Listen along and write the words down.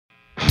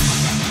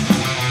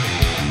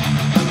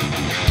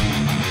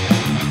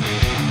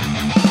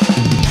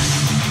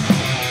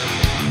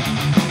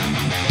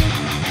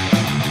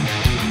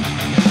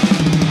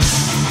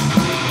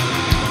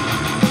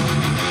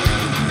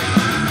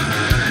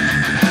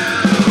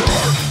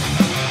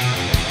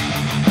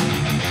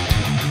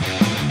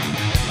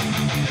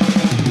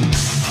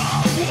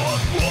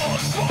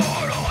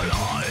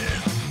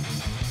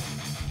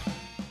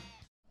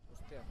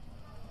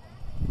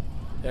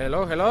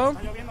Hello, hello.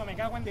 Está lloviendo, me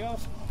cago en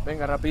Dios.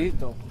 Venga,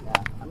 rapidito.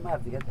 Yeah, I'm gonna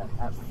have to get that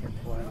hat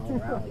flying all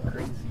around like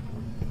crazy.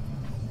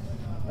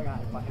 Venga,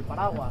 el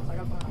paraguas, saca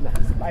el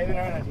paraguas. Spider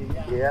energy,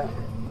 Yeah.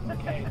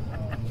 Okay.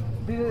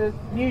 This is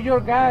New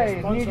York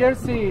guys, New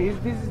Jersey.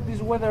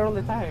 This weather all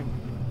the time.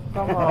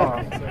 Come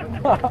on.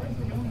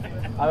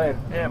 A ver.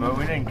 Yeah, but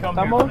we didn't come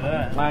 ¿Estamos? here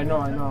for that. I know,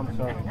 I'm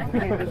sorry.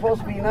 It's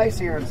supposed to be nice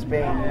here in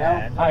Spain, you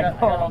know? I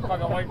got all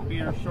fucking white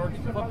beater shorts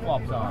and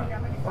flip-flops on.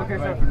 Okay,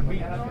 Right so for the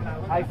beach.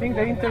 I think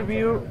the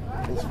interview.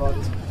 It's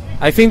fucked.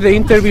 I think the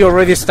interview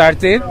already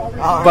started,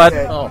 but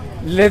okay.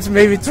 let's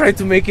maybe try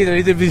to make it a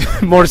little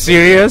bit more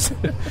serious.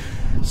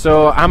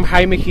 So I'm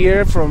Jaime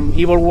here from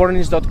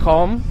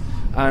evilwarnings.com,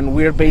 and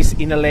we're based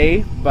in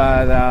LA,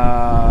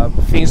 but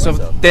things of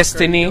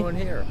destiny. What are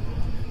you doing here?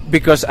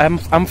 Because I'm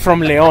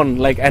from Leon,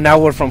 like an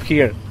hour from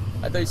here.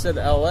 I thought you said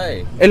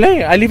L.A.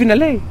 LA, I live in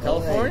LA.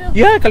 California?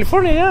 Yeah,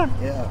 California, yeah.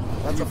 Yeah,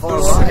 that's a Flew far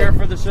over here ride.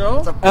 for the show?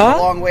 It's a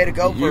long way to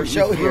go for a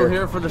show you flew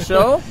here for the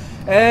show?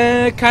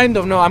 Kind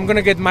of, no, I'm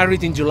gonna get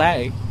married in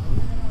July.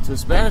 To a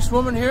Spanish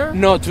woman here?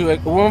 No, to a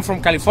woman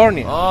from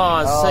California. Oh,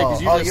 I was saying,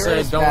 because you just you're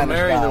said a don't Spanish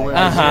marry the guy. women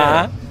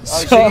Uh-huh.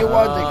 So you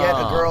wanted to get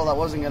a girl that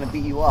wasn't gonna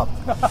beat you up.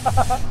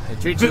 They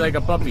treat you like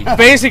a puppy.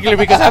 Basically,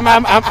 because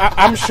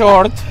I'm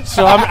short,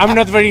 so I'm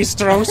not very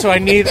strong, so I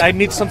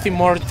need something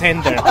more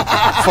tender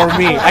for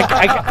me.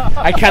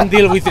 I can't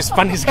deal with the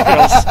Spanish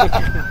girls.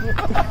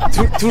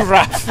 too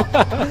rough.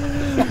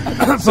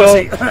 So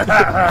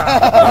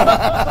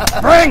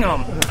Bring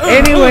them!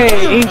 anyway,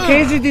 in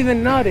case you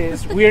didn't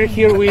notice, we're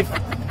here with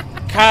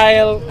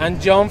Kyle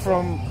and John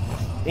from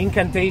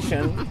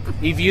Incantation.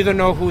 If you don't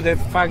know who the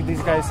fuck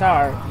these guys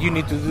are, you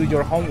need to do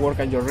your homework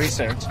and your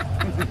research,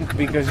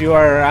 because you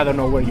are, I don't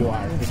know where you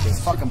are.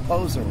 Fucking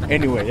poser.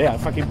 Anyway, yeah,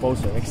 fucking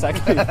poster,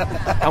 exactly.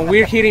 And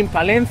we're here in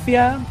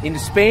Palencia, in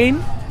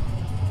Spain,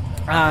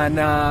 and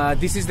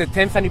this is the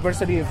 10th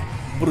anniversary of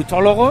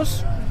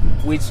Brutologos,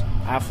 which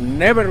I've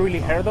never really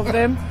heard of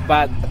them,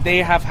 but they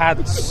have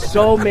had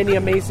so many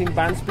amazing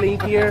bands playing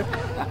here.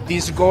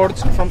 Disgorge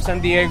from San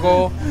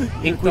Diego, Doing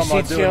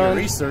Inquisition.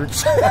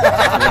 research.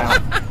 Yeah.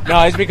 No,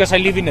 it's because I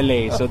live in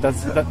LA, so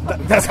that's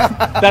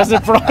the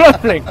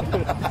problem.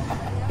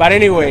 But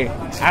anyway,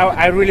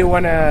 I really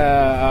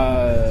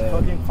wanna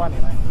Fucking funny,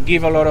 man.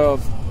 give a lot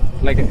of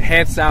like a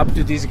heads up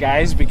to these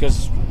guys,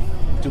 because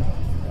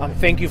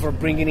thank you for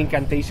bringing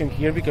Incantation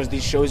here, because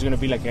this show is gonna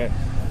be like a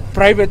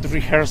private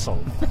rehearsal.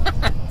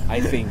 I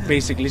think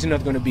basically it's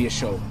not gonna be a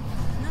show.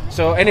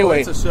 So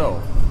anyway, It's a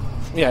show.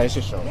 yeah, it's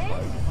a show.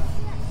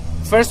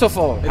 First of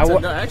all,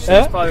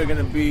 It's probably going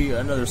to be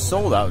another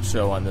sold-out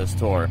show on this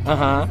tour.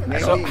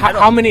 So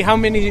how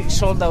many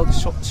sold out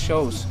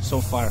shows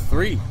so far?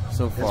 3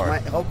 so far.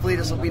 Hopefully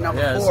this will be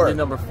number Yeah, this 4. will be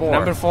number 4.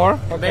 Number 4?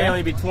 It may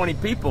only be 20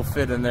 people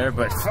fit in there,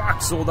 but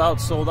fuck, sold out,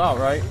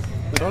 right?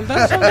 Sold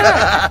out.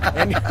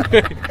 Anyway,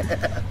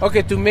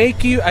 okay, to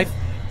make you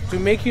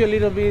a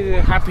little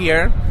bit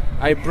happier,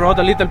 I brought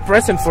a little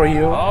present for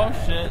you. Oh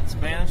shit,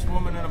 Spanish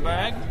woman in a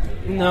bag?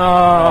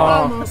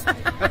 No.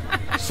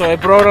 So I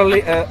brought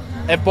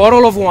a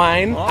bottle of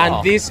wine, Oh.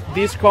 and this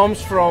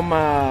comes from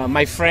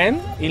my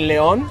friend in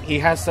Leon. He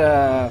has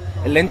a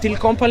lentil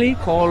company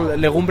called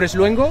Legumbres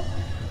Luengo,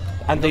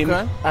 and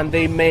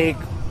they make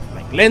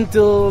like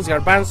lentils,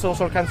 garbanzos,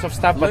 all kinds of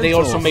stuff. But they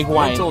also make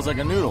wine. Lentils like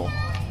a noodle.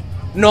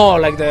 No,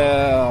 like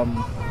the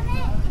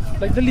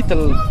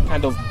little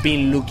kind of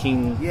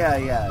bean-looking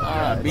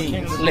Yeah.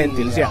 Beans.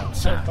 lentils. Yeah.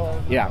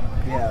 Yeah,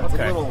 it's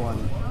Okay. a little one.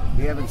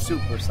 We have in soup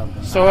or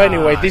something. So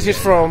anyway, this is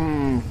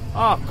from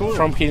Cool.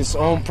 from his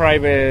own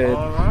private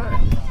All right.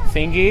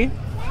 thingy.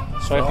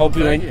 So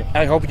thank you.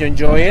 I hope you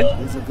enjoy it.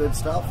 Is it good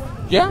stuff?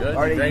 Yeah. Good.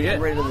 Or are you Drank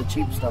getting it? rid of the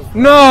cheap stuff?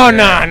 No.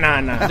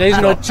 There is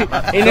no cheap.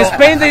 In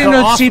Spain, there is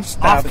no cheap Off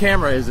stuff.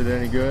 camera, is it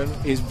any good?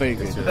 It's very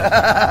good. It's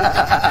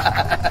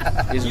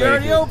You very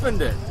already good.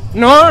 opened it.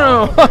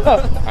 No.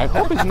 I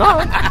hope it's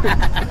not.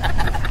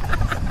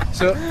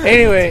 So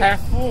anyway,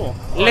 Half full.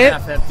 Or Let-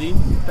 half empty.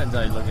 Depends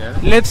how you look at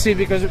it. let's see,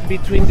 because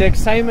between the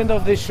excitement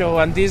of the show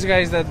and these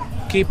guys that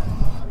keep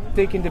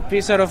taking the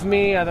piss out of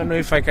me, I don't know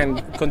if I can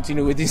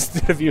continue with this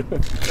interview.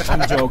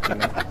 I'm joking.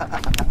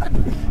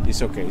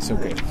 It's okay.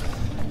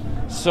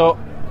 So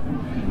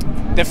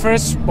the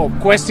first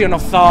question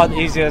of thought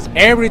is just,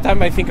 every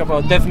time I think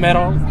about death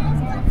metal,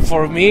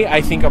 for me, I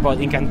think about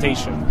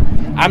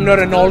Incantation. I'm not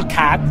an old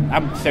cat.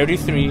 I'm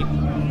 33.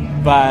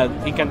 But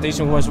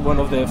Incantation was one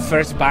of the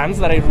first bands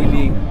that I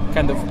really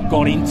kind of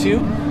got into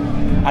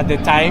at the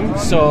time.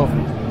 So,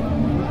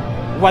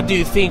 what do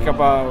you think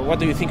about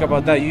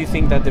that? You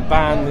think that the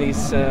band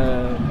is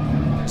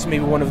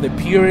maybe one of the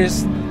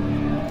purest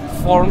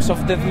forms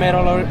of death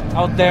metal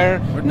out there?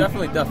 We're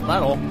definitely death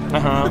metal.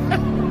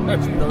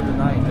 There's no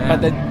denying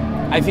that. But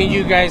I think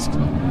you guys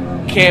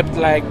kept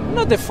like,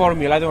 not the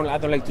formula. I don't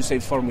like to say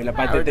formula,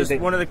 but We're just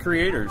one of the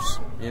creators.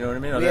 You know what I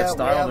mean? Of We that have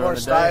style during our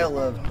the style day.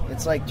 of,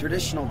 it's like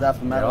traditional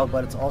death metal, Yep.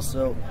 but it's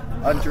also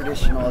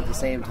untraditional at the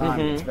same time.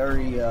 Mm-hmm. It's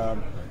very, a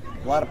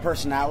lot of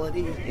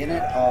personality in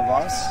it of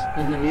us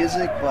in the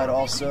music, but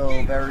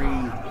also very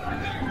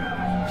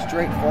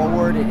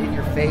straightforward and in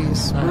your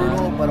face,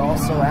 brutal, but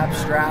also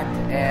abstract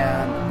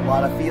and a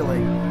lot of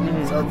feeling.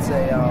 So it's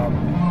a,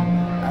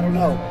 I don't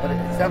know, but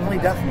it's definitely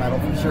death metal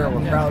for sure.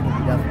 We're proud to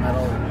be death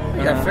metal.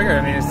 Yeah, I figured.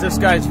 I mean, it's this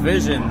guy's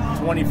vision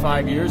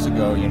 25 years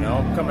ago, you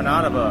know, coming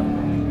out of a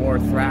more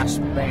thrash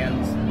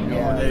band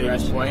that he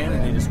was playing,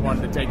 and he just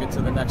wanted to take it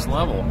to the next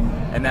level.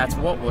 And that's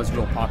what was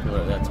real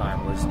popular at that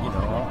time, was, you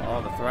know,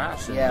 all the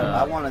thrash. And,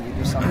 I wanted to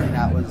do something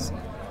that was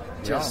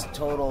just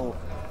total,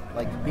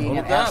 like being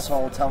an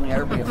asshole, telling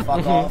everybody to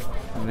fuck off.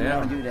 We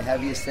want to do the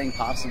heaviest thing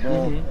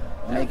possible.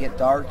 Make it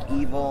dark,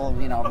 evil,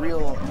 you know, a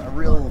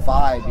real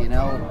vibe, you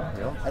know.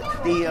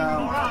 The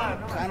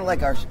kind of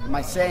like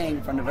my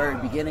saying from the very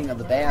beginning of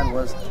the band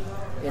was,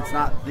 it's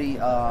not the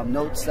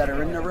notes that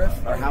are in the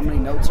riff or how many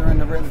notes are in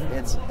the riff.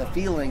 It's the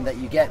feeling that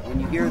you get when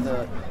you hear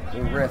the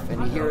riff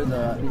and you hear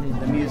the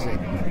music.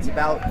 It's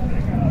about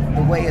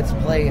the way it's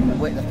played,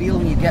 the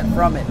feeling you get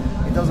from it.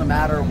 It doesn't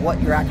matter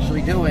what you're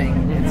actually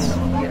doing. It's,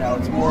 you know,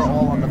 it's more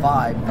all on the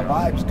vibe. If the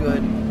vibe's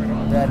good,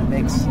 that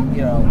makes,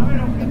 you know,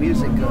 the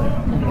music good.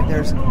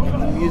 If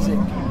the music,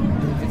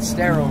 if it's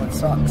sterile, it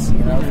sucks.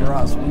 You know, for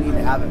us, we need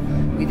to have it.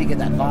 We need to get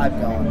that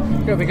vibe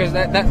going. Yeah, because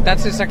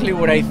that's exactly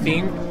what I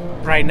think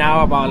right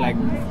now about like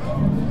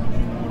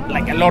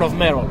a lot of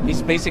metal.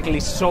 It's basically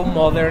so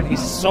modern.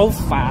 It's so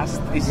fast.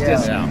 It's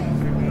just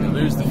you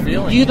lose the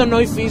feeling. You don't know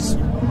if it's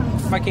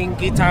fucking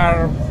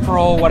Guitar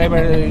Pro, whatever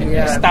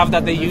stuff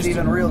that they use.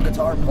 Even real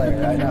guitar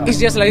player, I know. It's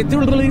just like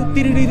there's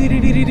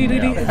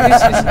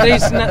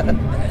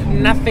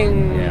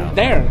nothing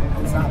there.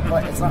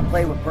 It's not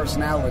played with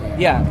personality.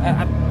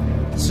 Yeah.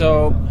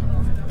 So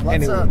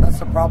anyway. That's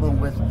the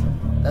problem with.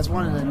 That's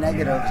one of the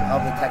negatives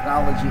of the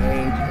technology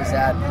age, is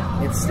that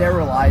it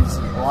sterilizes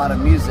a lot of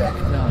music.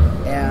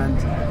 And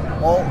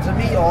to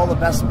me, all the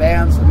best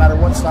bands, no matter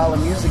what style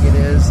of music it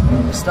is,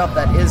 the stuff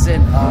that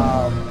isn't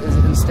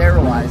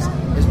sterilized,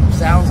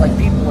 sounds like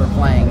people are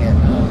playing it.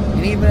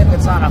 And even if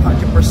it's not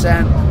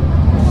 100%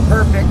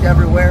 perfect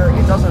everywhere,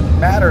 it doesn't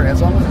matter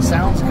as long as it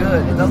sounds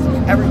good.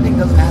 Everything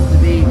doesn't have to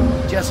be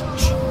just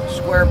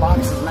square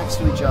boxes next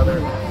to each other.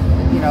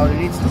 You know, there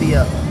needs to be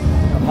a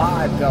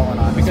vibe going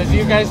on. Because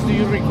do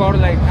you record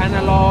like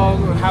analog?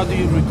 How do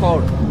you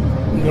record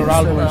your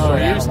albums? Well,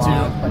 I used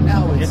to, but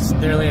now it's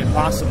nearly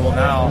impossible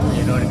now.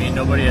 You know what I mean?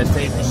 Nobody has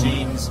tape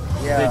machines.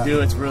 They do.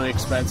 It's really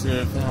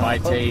expensive to buy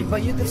tape.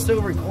 But you can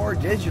still record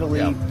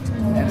digitally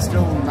and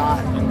still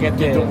not get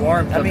the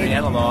warmth of the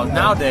analog.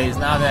 Nowadays,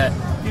 now that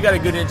you got a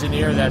good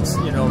engineer that's,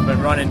 you know, been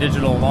running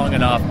digital long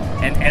enough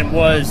and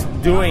was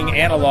doing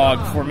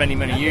analog for many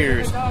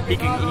years, he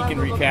can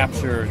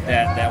recapture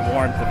that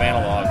warmth of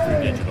analog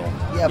through digital.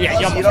 Yeah,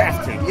 you almost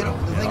have to. You know,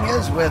 the thing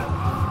is with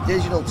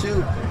digital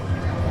too,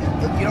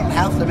 you don't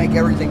have to make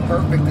everything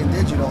perfect in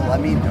digital. I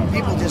mean,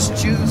 people just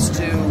choose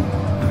to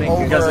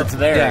because it's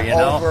there, you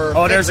know.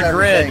 Oh, there's a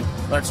grid.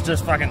 Let's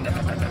just fucking to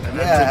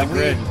the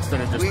grid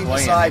instead of just playing. We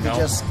decide to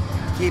just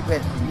keep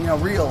it, you know,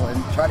 real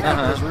and try to keep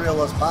it as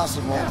real as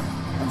possible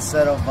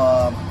instead of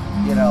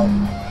you know,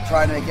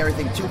 trying to make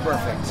everything too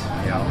perfect.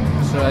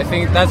 Yeah. So I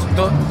think that's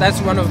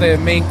one of the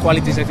main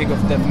qualities, I think,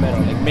 of death metal,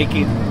 like make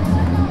it.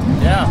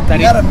 That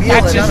it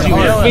touches you.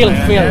 Feel.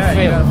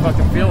 You gotta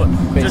fucking feel it.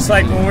 Basically. Just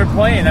like when we're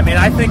playing. I mean,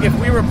 I think if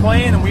we were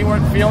playing and we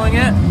weren't feeling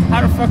it,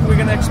 how the fuck are we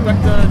gonna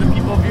expect the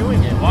people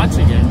viewing it,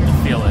 watching it, to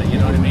feel it? You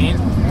know what I mean?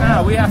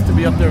 No, we have to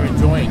be up there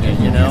enjoying it.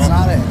 You know.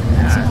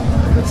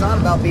 It's not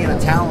about being a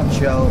talent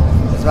show.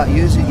 It's about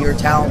using your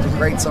talent to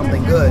create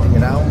something good. You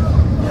know.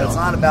 It's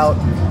not about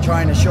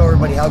trying to show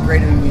everybody how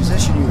great of a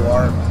musician you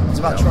are. It's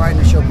about trying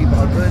to show people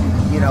how good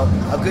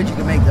you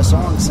can make the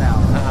song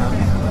sound.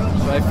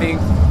 So I think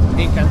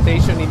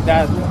Incantation, in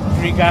that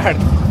regard,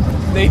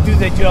 they do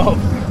the job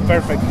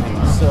perfectly.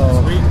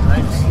 So sweet,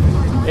 nice.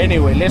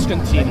 Anyway, let's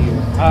continue.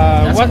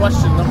 That's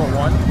question number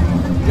 1.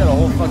 You got a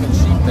whole fucking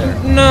sheet there.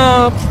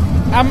 No,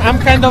 I'm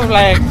kind of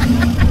like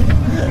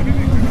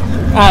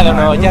I don't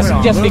know.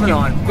 Just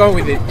thinking. Go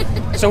with it.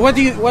 So what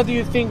do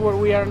you think where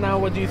we are now?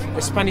 What do you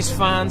Spanish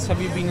fans?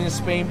 Have you been in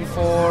Spain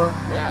before?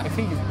 Yeah, I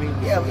think you've been.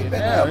 Yeah, we've been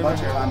there a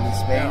bunch of times in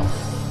Spain.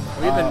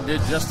 We even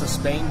did just a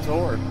Spain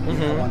tour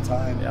one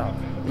time. Yeah,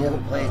 we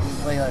played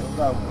like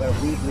about a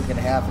week and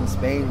a half in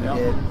Spain. We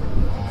did. It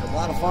was a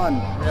lot of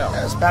fun.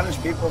 Yeah. Spanish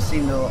people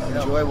seem to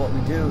enjoy what we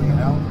do. You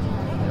know.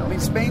 I mean,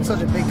 Spain's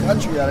such a big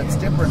country that it's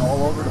different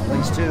all over the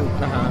place too.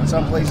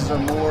 Some places are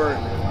more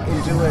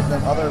into it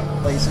than other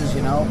places,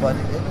 you know. But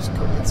it was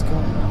cool. It's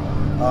cool.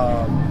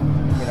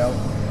 You know,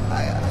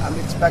 I'm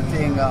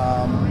expecting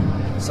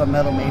some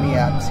metal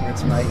maniacs here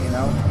tonight. You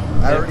know,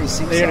 I already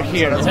see. They're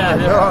here. So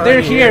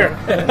they're here.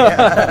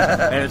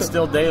 And it's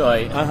still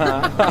daylight.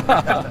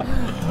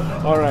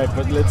 All right,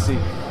 but let's see.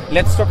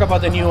 Let's talk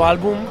about the new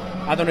album.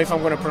 I don't know if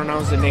I'm going to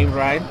pronounce the name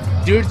right.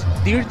 Dirges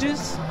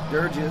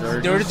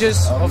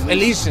of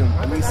Elysium.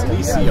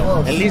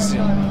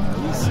 Elysium.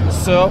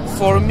 So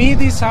for me,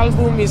 this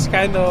album is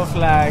kind of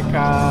like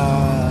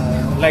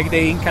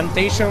the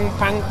Incantation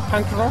punk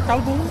rock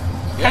album.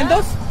 Kind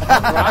of.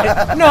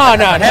 No,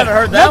 never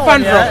heard that not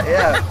one punk rock.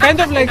 Yeah. Kind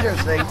of like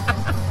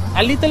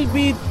a little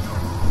bit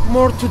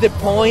more to the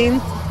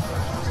point.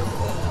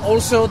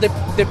 also the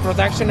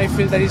production, I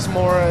feel that is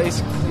more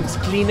it's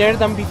cleaner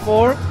than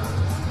before.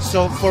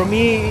 So for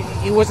me,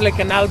 it was like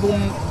an album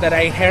that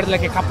I heard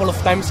like a couple of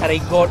times and I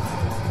got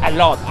a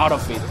lot out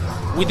of it.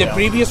 With the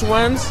previous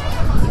ones,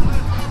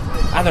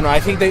 I don't know. I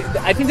think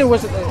there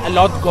was a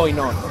lot going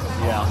on.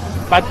 Yeah.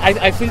 But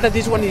I feel that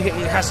this one it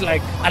has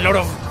like a lot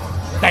of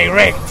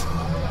direct.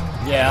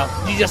 Yeah.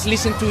 You just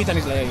listen to it and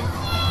it's like,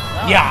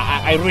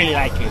 I really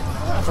like it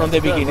from the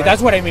beginning. Right.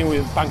 That's what I mean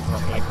with punk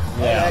rock. Like,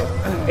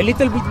 a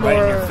little bit more.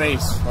 Right in your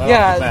face. Right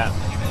off the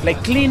bat.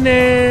 Like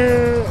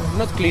cleaner,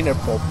 not cleaner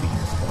poppy.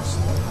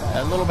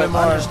 A little bit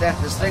more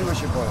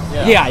distinguishable.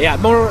 Yeah,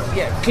 more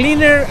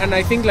cleaner, and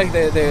I think like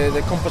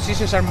the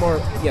compositions are more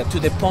to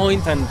the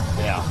point and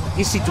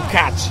easy to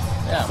catch.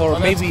 Yeah, for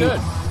maybe,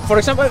 for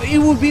example, it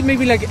would be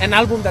maybe like an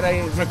album that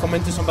I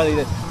recommend to somebody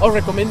that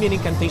recommend me an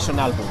Incantation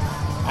album,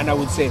 and I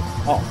would say,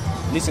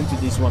 listen to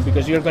this one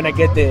because you're gonna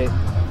get the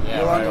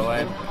right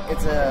away.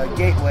 It's a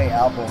gateway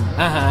album.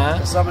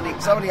 Some of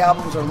the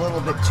albums are a little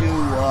bit too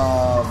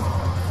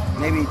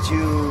maybe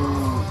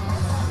too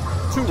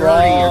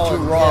dirty or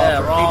too raw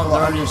for people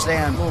to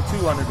understand. A little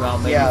too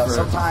underground, maybe. Yeah,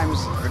 for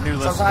new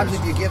listeners. Sometimes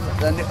if you give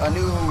a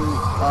new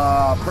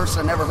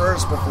person never heard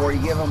us before, you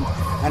give them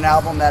an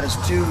album that is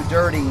too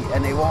dirty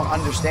and they won't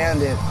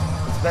understand it.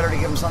 It's better to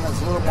give them something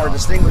that's a little more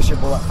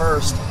distinguishable at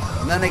first,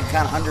 and then they can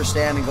kind of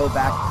understand and go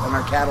back in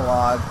our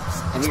catalog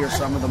and hear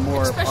some of the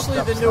more especially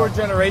the newer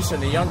generation,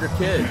 the younger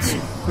kids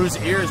whose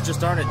ears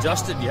just aren't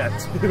adjusted yet.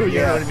 You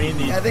know what I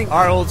mean?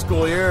 Our old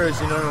school ears,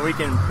 we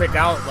can pick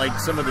out like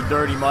some of the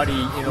dirty,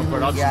 muddy,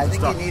 production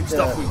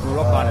stuff we grew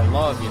up on and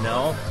love,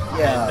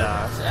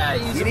 Yeah.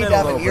 And, you need to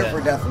have an ear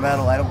for death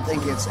metal. I don't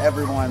think it's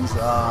everyone's.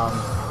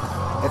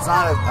 It's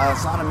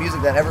not a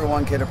music that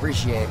everyone can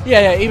appreciate.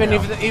 Yeah. Even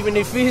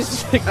if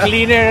it's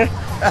cleaner,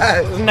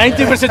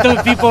 90%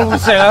 of people will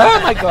say, "Oh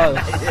my god,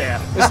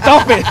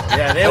 stop it!"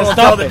 Yeah, they won't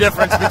tell the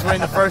difference between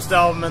the first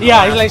album and the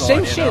last it's like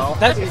same shit.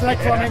 It's like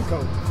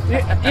flamenco.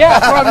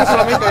 Probably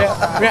flamenco.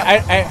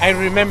 Yeah. I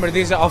remember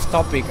this is off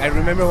topic. I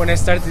remember when I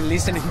started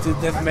listening to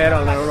death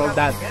metal and all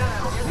that.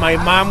 My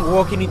mom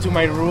walking into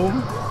my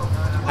room,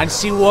 and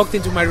she walked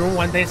into my room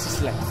one day and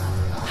she's like,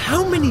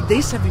 "How many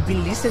days have you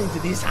been listening to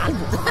this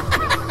album?"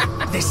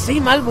 The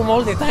same album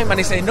all the time. And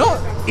I say, no,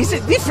 it's a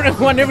different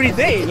one every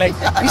day. Like,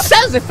 it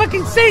sounds the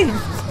fucking same.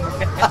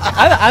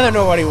 I don't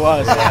know what it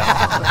was.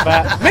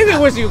 But maybe it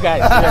was you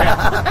guys.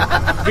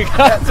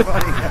 Because,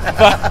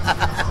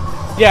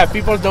 but,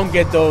 people don't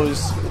get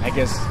those, I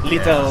guess,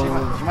 little...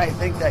 You might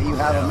think that you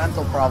have a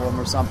mental problem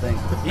or something.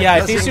 Yeah, I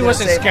think she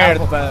wasn't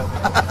scared, but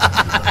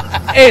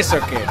it's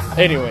okay.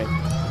 Anyway,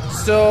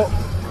 so...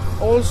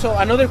 Also,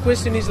 another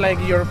question is like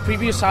your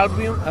previous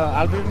album,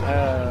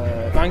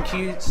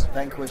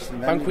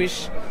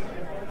 Vanquish.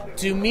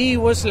 To me,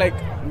 it was like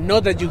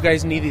not that you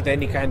guys needed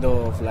any kind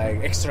of like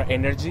extra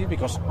energy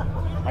because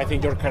I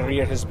think your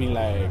career has been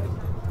like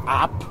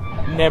up,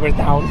 never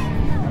down.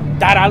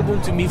 That album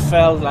to me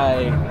felt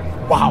like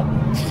wow,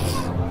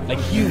 like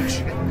huge.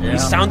 Yeah. It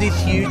sounded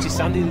huge. It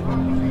sounded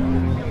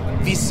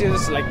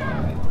vicious, like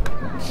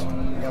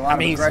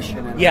amazing.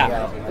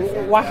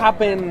 What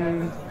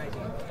happened?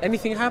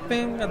 Anything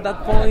happened at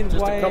that point?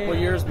 Just a couple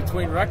years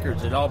between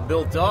records. It all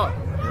built up.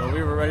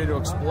 We were ready to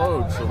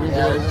explode. So we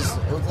did.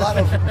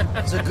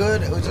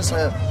 It was just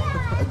a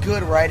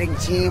good writing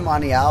team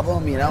on the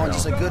album, and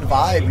just a good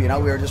vibe. We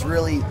were just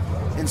really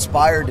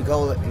inspired to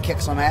go and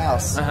kick some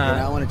ass.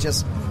 And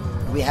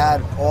we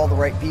had all the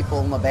right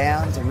people in the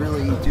band to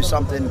really do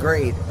something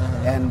great.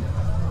 And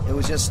it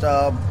was just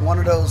one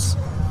of those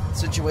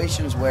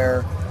situations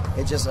where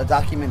it's just a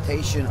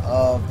documentation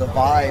of the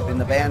vibe in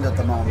the band at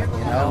the moment,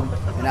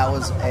 and that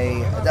was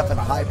a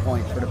definite high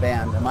point for the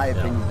band, in my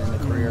opinion, in the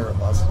career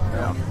of us.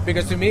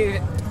 Because to me,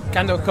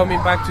 kind of coming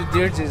back to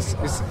Dirge is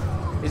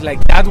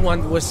like that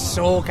one was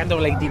so kind of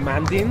like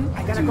demanding.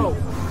 I gotta go.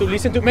 To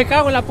listen to Me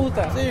Cago en la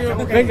Puta. Sí,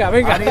 okay. Venga.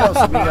 Adiós.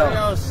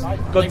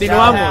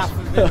 Continuamos.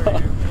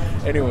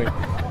 Anyway,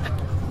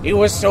 it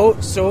was so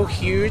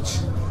huge.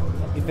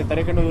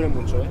 Intentaré que no dure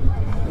mucho,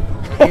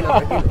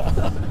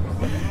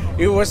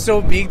 It was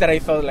so big that I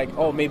felt like,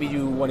 maybe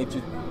you wanted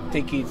to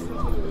take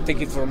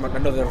it from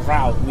another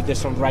route with the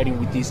songwriting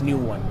with this new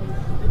one,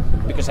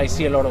 because I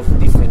see a lot of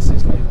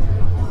differences.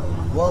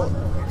 Well,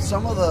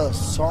 some of the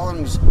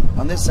songs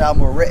on this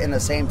album were written at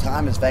the same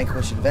time as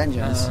Vanquish and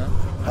Vengeance,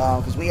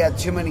 because we had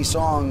too many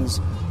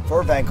songs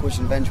for Vanquish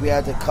and Vengeance. We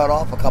had to cut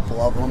off a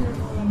couple of them,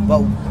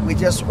 but we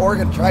just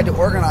tried to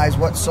organize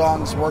what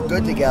songs work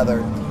good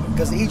together.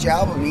 Because each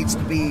album needs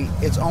to be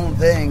its own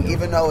thing,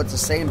 even though it's the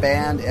same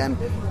band and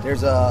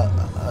there's a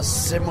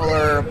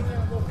similar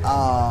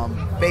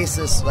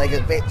basis, like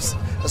a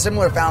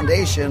similar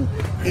foundation.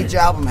 Each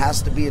album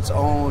has to be its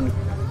own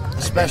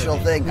special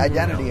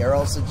identity, or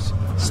else it's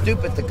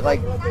stupid to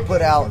like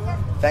put out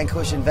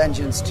Vanquish and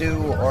Vengeance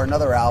 2 or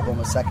another album,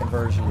 a second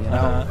version,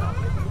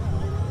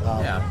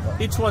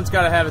 Each one's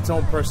got to have its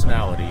own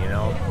personality,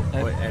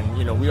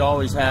 and we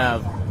always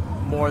have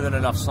more than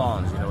enough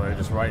songs. You know, we're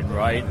just write and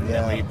write, and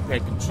then we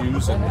pick and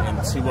choose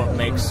and see what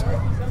makes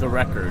the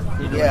record.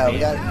 You know what I mean? We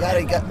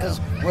gotta get, because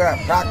we're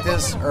at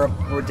practice or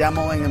we're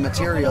demoing the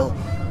material.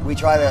 We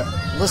try to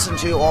listen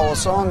to all the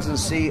songs and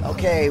see,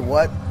 okay,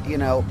 what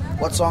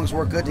songs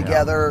work good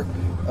together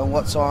and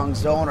what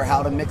songs don't, or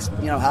how to mix,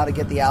 how to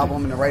get the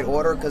album in the right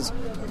order. Because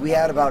we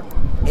had about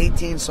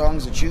 18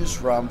 songs to choose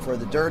from for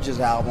the Dirges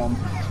album,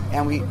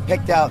 and we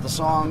picked out the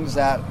songs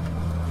that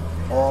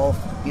all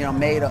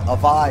made a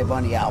vibe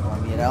on the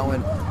album,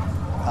 and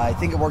I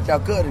think it worked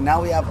out good. And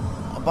now we have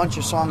a bunch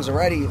of songs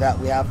already that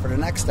we have for the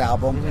next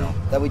album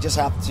that we just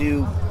have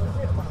to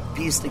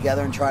piece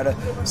together and try to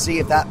see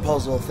if that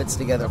puzzle fits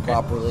together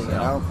properly.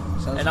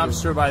 And I'm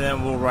sure by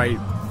then we'll write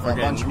a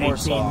bunch more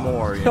 18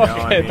 more.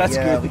 Okay, that's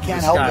good. We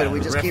can't help it.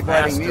 We just keep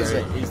writing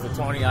music. He's the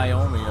Tony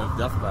Iommi of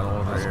death metal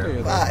over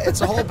here.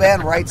 It's a whole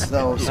band writes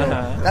though, so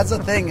that's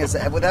the thing is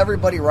that with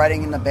everybody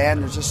writing in the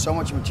band, there's just so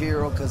much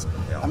material. Because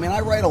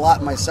I write a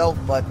lot myself,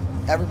 but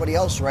everybody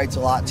else writes a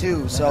lot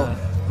too. So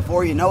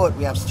before you know it,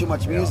 we have too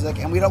much music,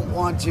 and we don't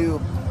want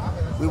to.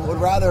 We would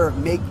rather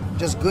make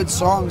just good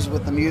songs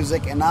with the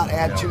music and not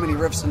add too many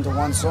riffs into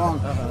one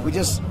song. We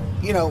just,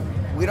 we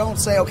don't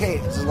say, okay,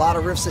 there's a lot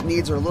of riffs it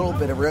needs or a little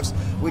bit of riffs.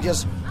 We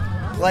just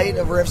play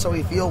the riffs that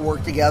we feel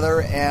work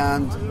together,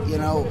 and,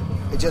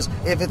 it just,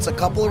 if it's a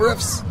couple of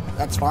riffs,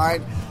 that's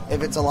fine.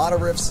 If it's a lot of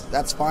riffs,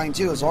 that's fine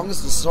too. As long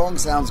as the song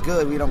sounds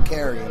good, we don't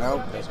care,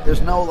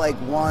 There's no,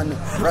 one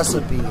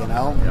recipe,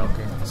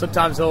 Okay.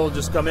 Sometimes they'll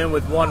just come in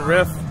with one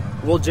riff,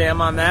 we'll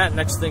jam on that,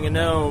 next thing you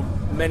know,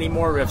 many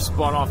more riffs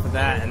spawn off of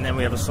that, and then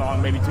we have a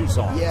song, maybe two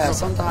songs. Yeah,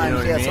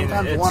 sometimes.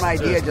 Sometimes one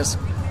idea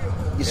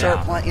you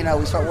start playing.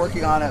 We start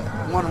working on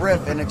one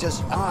riff, and it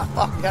just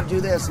fuck, we got to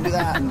do this and do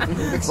that, and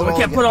mix well, it we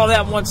can't put all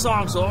that in one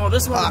song. So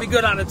this one will be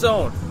good on its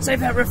own. Save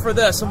that riff for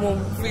this, and we'll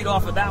feed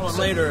off of that one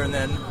later, and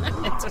then.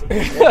 But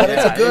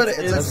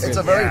it's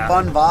a very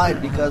fun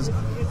vibe because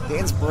the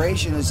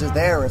inspiration is just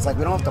there. It's like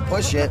we don't have to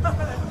push it.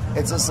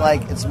 It's just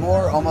like it's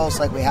more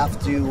almost like we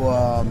have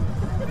to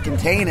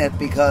contain it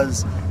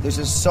because there's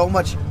just so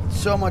much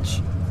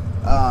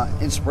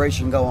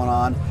inspiration going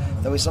on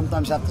that we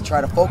sometimes have to try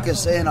to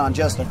focus in on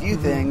just a few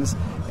things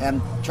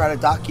and try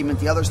to document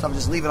the other stuff,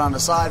 just leave it on the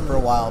side for a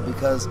while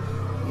because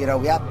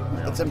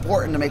it's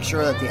important to make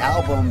sure that the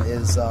album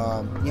is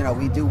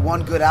we do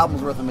one good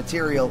album's worth of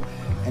material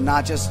and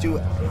not just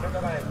do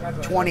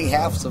 20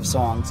 halves of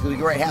songs. We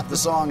can write half the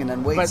song and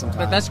then wait sometimes.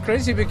 But that's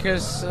crazy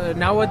because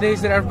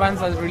nowadays there are bands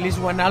that release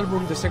one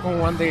album, the second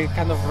one they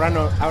kind of run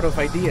out of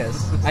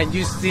ideas, and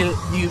you still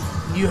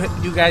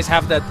you guys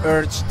have that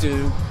urge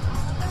to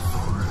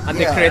and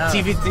the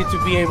creativity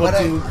to be able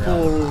to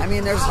pull.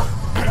 There's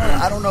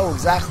I don't know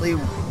exactly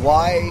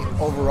why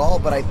overall,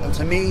 but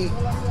to me.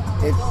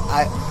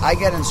 I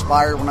get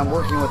inspired when I'm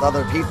working with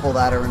other people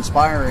that are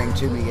inspiring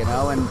to me, and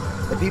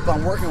the people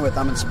I'm working with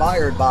I'm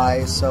inspired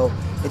by, so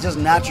it just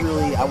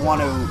naturally I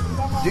want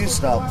to do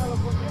stuff.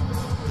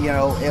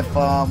 If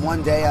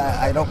one day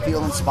I don't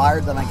feel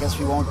inspired, then I guess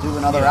we won't do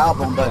another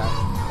album, but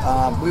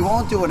we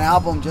won't do an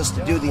album just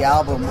to do the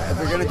album. If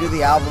we're going to do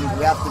the album,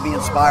 we have to be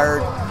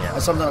inspired by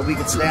something that we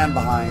could stand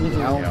behind,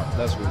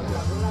 That's really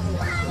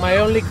good. My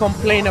only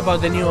complaint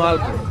about the new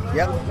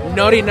album,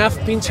 not enough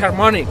pinch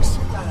harmonics.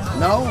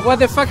 No? What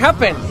the fuck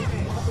happened?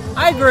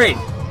 I agree.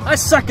 I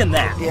second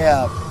that.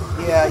 Yeah.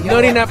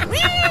 Not enough.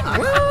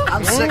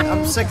 I'm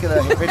sick of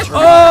the picture. No!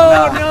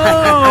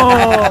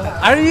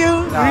 Are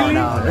you? No, really?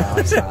 no,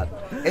 it's not.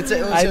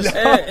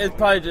 It's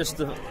probably just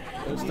the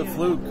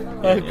fluke.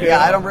 Okay. Yeah,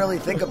 I don't really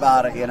think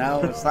about it.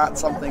 It's not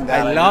something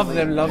that I love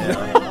them.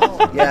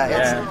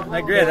 Yeah, I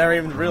agree. I never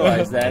even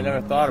realized that. I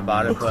never thought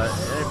about it, but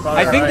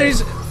I think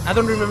there's. I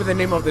don't remember the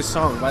name of the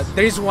song, but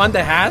there is one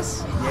that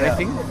has. I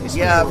think.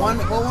 One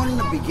in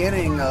the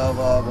beginning of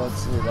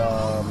what's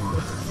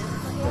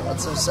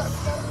the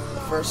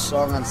first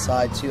song on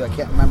side 2? I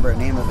can't remember the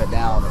name of it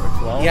now. Number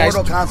 12. Yeah,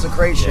 Mortal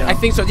Consecration. I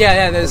think so.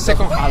 Yeah. The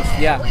second half.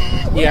 Yeah.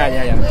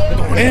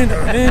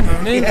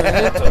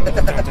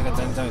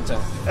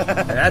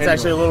 That's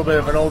actually a little bit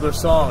of an older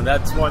song.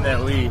 That's one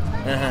that we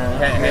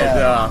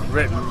had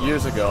written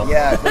years ago.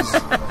 Yeah.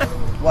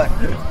 What?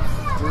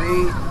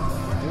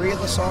 Three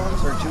of the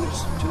songs, or two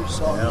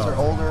songs are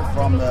older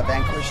from the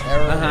Vanquished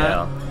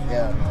era.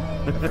 Yeah.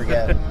 I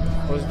forget.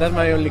 That's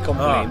my only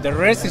complaint. The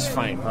rest is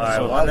fine. All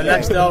right. On the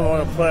next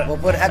album, we'll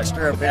put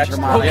extra picture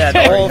models. Yeah,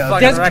 the whole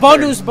fucking just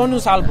record.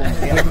 bonus album.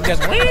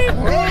 Just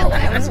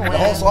the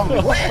whole song.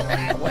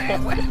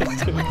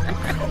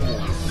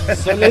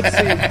 So let's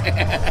see.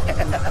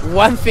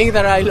 One thing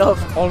that I love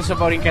also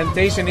about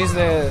Incantation is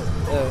the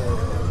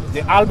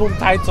album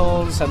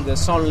titles and the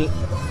song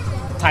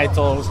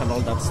titles and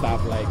all that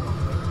stuff, like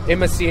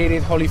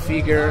Emaciated, Holy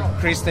Figure,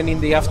 Christian in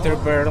the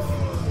Afterbirth.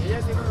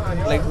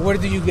 Like, where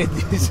do you get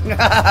this?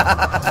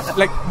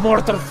 Like,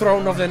 Mortal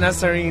Throne of the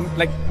Nazarene.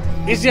 Like,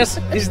 it's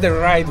the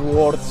right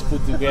words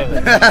put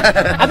together.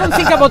 I don't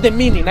think about the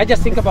meaning. I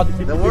just think about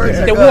the words.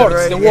 The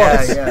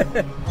words. Yeah.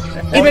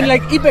 Even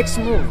like Ibex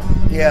Moon.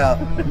 Yeah,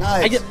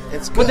 nice.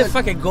 It's good. What the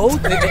fuck, a goat?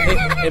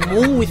 A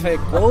moon with a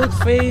goat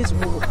face?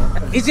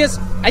 it's just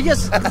I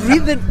just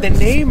read the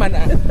name and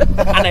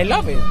I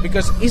love it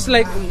because it's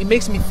like it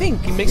makes me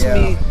think. It makes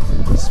me.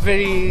 It's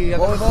very.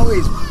 Well, we've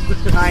always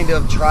kind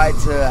of tried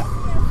to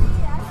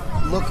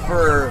look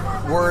for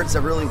words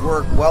that really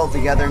work well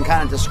together and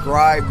kind of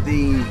describe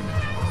the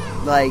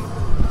like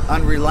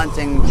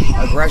unrelenting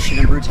aggression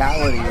and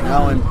brutality, you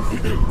know. And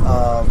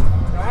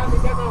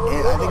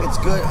I think it's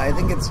good. I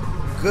think it's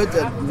good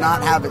to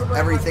not have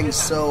everything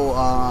so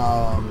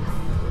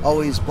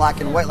always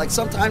black and white. Like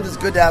sometimes it's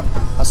good to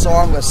have a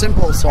song, a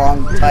simple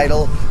song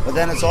title, but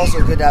then it's also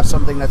good to have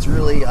something that's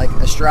really like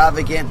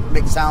extravagant,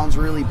 sounds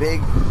really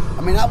big.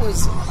 I mean, that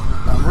was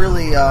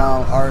really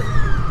our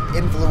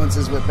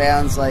influences with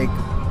bands like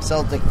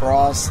Celtic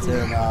Frost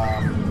and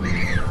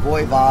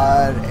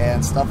Voivod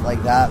and stuff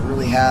like that.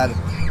 Really had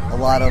a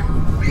lot of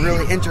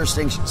really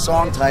interesting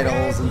song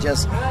titles, and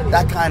just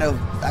that kind of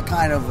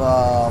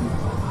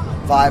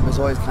vibe has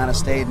always kind of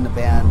stayed in the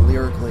band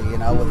lyrically, you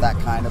know, with that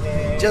kind of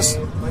just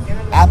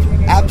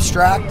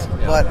abstract,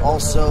 but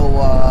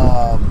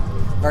also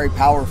very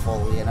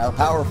powerful, you know,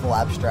 powerful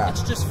abstract.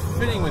 It's just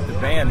fitting with the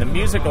band. The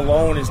music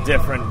alone is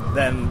different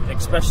than,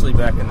 especially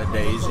back in the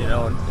days, you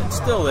know, and it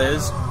still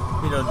is,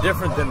 you know,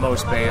 different than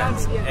most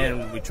bands.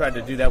 And we tried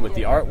to do that with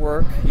the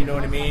artwork, you know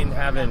what I mean?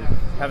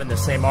 Having the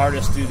same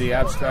artist do the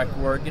abstract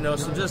work, you know,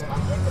 so just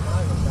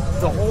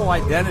the whole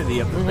identity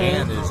of the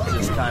band is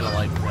just kind of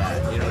like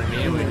that, you know what I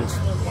mean? We just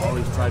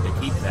always tried to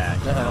keep that,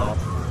 you know.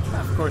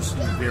 Of course,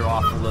 you veer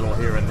off a little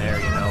here and there,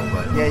 you know,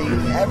 but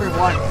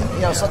everyone,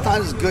 you know,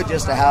 sometimes it's good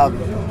just to have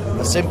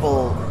a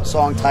simple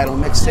song title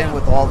mixed in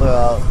with all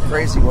the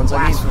crazy ones.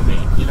 Blasphemy,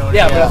 you know. We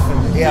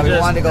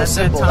wanted to go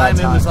simple that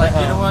time. It was like,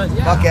 you know what?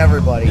 Yeah. Fuck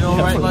everybody. You know,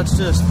 right? Let's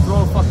just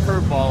throw a fuck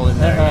curveball in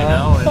there, you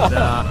know,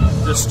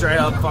 and just straight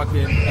up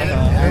fucking and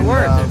it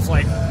worked. It's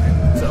like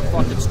it's a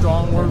fucking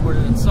strong word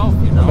within itself,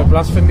 you know. But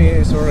blasphemy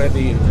is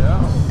already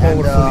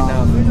powerful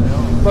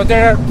enough. But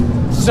there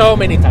are so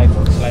many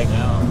titles, like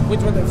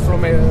which one?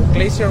 From a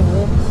Glacier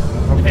Womb.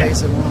 From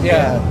Glacier Womb.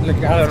 Yeah,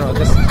 like I don't know.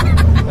 Just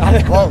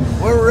well,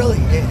 we're really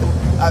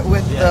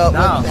with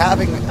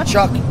having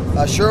Chuck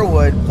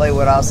Sherwood play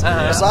with us.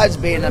 Besides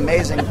being an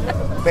amazing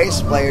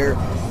bass player,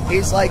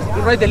 he's like he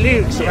writes the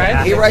lyrics,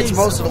 right? He writes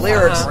most of the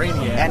lyrics,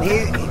 and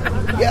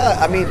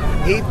I mean,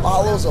 he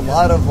follows a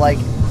lot of like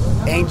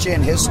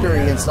ancient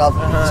history and stuff.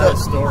 So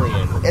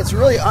it's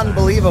really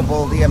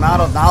unbelievable the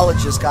amount of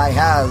knowledge this guy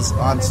has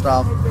on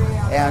stuff,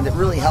 and it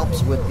really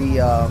helps with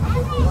the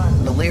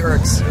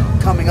lyrics,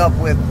 coming up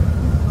with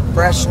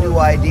fresh new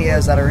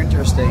ideas that are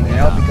interesting, you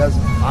know, because a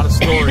lot of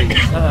stories.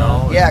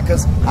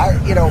 Because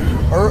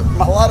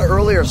a lot of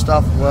earlier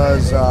stuff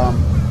was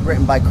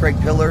written by Craig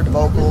Pillard,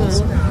 vocals,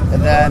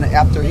 and then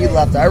after he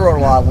left, I wrote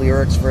a lot of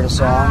lyrics for the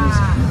songs,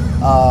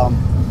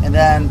 and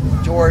then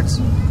George,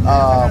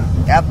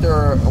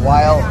 after a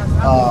while,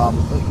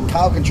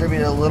 Kyle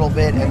contributed a little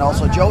bit, and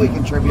also Joey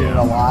contributed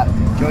a lot,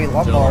 Joey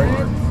Lombard,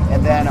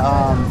 and then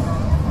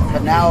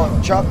but now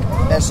Chuck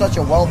has such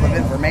a wealth of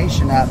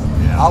information that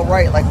I'll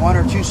write like one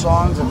or two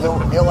songs and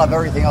he'll have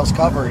everything else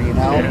covered, you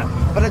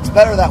know. But it's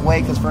better that way,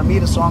 because for me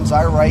the songs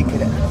I write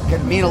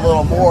could mean a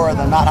little more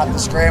than not have to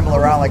scramble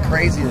around like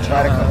crazy to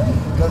try to,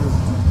 because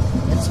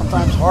it's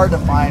sometimes hard to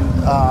find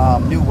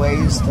new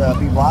ways to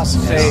be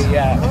blasphemous.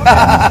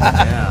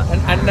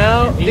 And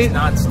now he's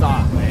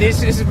non-stop, man.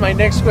 This is my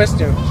next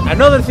question.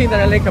 Another thing that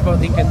I like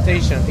about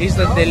Incantation is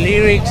that the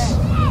lyrics,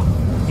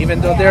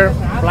 even though they're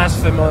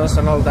blasphemous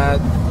and all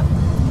that,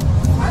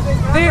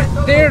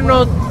 they're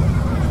not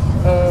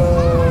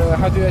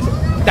how do I say,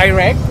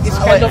 direct. It's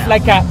kind of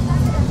like a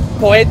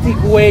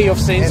poetic way of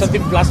saying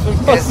something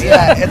blasphemous.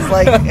 It's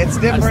like it's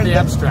different.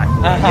 That's the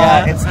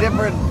abstract. It's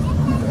different.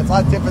 It's a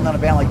lot different than a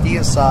band like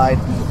Deicide,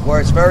 where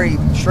it's very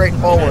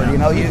straightforward. You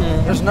know,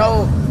 there's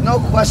no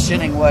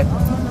questioning what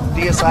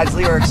Deicide's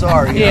lyrics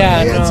are. You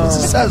know? It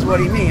says what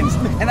he means,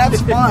 and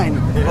that's fine.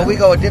 But we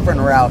go a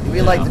different route.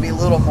 We like to be a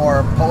little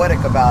more poetic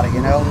about it,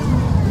 you know,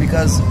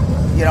 because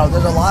you know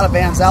there's a lot of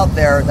bands out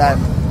there that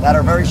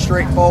are very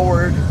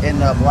straightforward in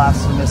the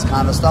blasphemous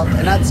kind of stuff,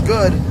 and that's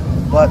good.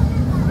 But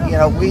you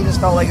know, we just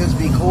felt like it would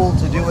be cool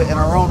to do it in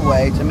our own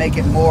way, to make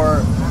it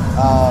more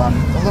a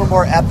little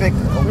more epic,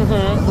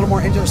 a little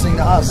more interesting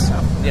to us.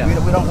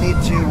 We don't need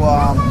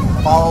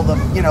to follow the,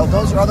 you know,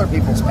 those are other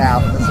people's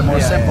path. It's a more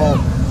simple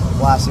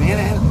blasphemy,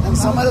 and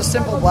some of the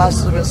simple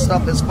blasphemous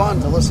stuff is fun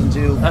to listen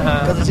to,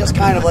 because it's just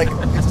kind of like,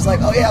 it's just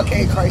like, oh yeah,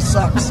 okay, Christ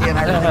sucks, and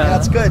everything.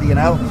 That's good, you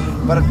know.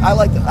 But I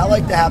like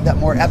to have that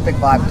more epic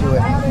vibe to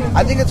it.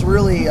 I think it's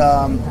really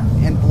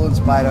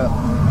influenced by the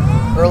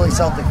early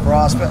Celtic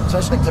Frost,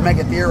 especially to make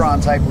a Theron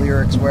type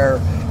lyrics where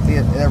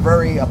they're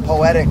very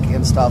poetic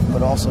and stuff,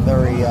 but also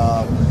very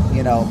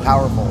you know,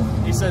 powerful.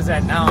 He says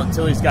that now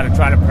until he's got to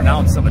try to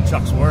pronounce some of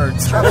Chuck's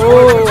words.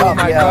 Oh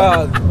my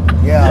God!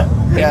 Yeah.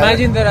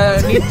 Imagine that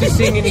I need to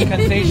sing in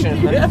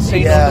Incantation and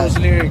sing all those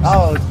lyrics.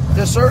 Oh,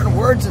 there's certain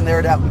words in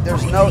there that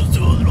there's no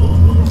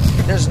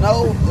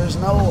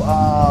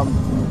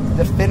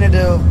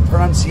definitive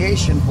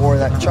pronunciation for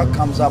that Chuck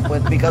comes up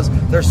with, because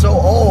they're so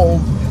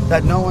old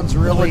that no one's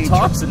really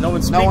talks it, no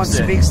one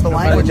speaks the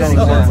Nobody language knows.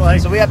 anymore. It's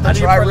like, So we have how to do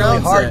you try really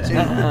pronounce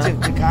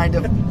hard to kind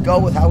of go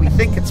with how we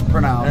think it's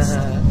pronounced.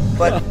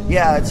 But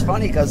yeah, it's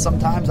funny because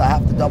sometimes I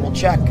have to double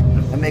check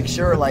and make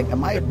sure, like,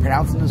 am I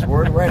pronouncing this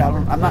word right?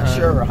 I'm not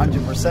sure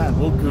 100%.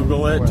 We'll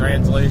Google it,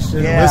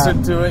 translation, Yeah.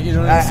 listen to it,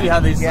 and see how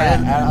they say it.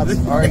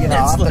 Or, you know,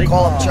 I'll have to like,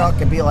 call up Chuck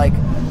and be like,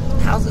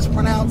 how's this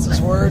pronounced, this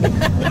word?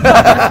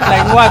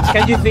 Like what?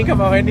 Can you think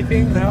about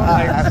anything now?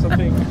 Like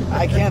something?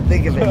 I can't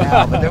think of it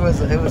now, but it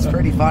was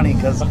pretty funny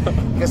because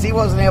he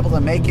wasn't able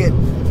to make it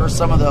for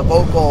some of the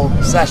vocal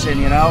session,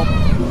 you know?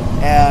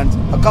 And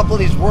a couple of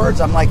these words,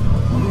 I'm like,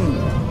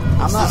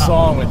 I'm It's not... the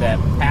song with that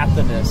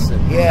pathiness.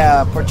 And,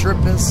 Yeah,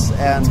 Patrippus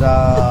and...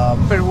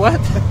 For what?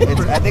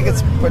 I think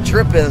it's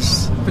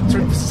Patrippus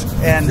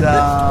and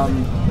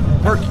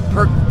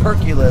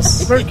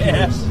Perculus.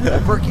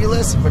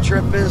 Perculus,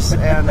 Patrippus,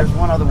 and there's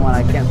one other one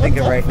I can't think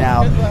of right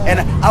now. And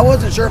I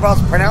wasn't sure if I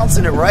was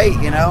pronouncing it right,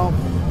 you know?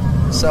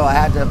 So I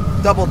had to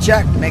double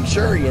check, make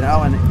sure, you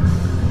know? And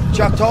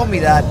Chuck told me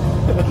that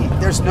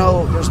there's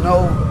no,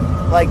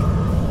 like...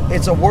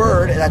 It's a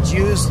word that's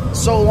used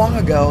so long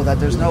ago that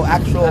there's no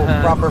actual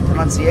proper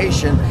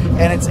pronunciation,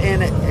 and it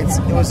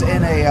was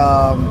in a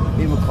what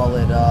do you call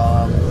it?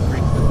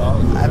 Greek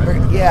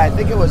mythology. Yeah, I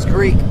think it was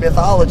Greek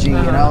mythology,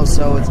 you know.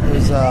 So it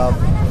was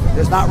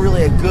there's not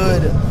really a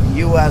good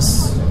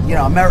U.S.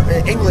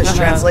 English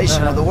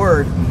translation of the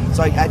word.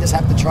 So I just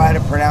have to try to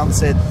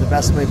pronounce it the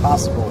best way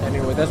possible.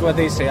 Anyway, that's what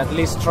they say. At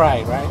least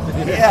try, right?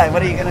 Yeah.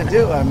 What are you gonna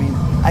do? I mean,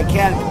 I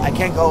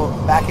can't go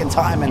back in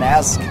time and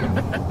ask.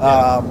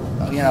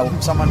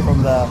 Someone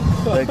from the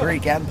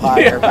Greek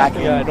Empire back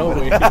in... Yeah, no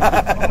way.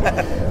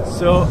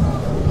 So,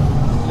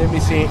 let me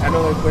see,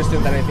 another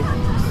question that I think...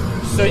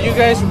 So you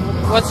guys,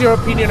 what's your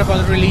opinion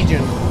about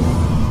religion?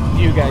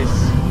 You guys?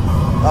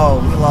 Oh,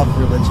 we love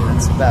religion.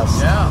 It's the best.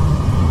 Yeah.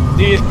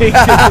 Do you think...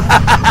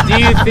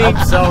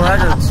 Sell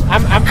records.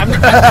 I'm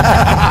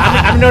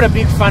not a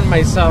big fan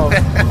myself,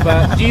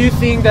 but do you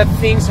think that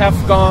things have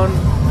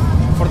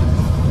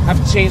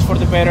changed for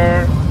the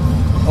better,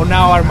 or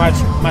now are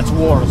much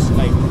worse?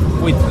 Like,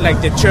 with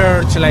the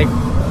church, like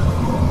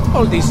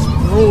all these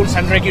rules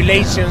and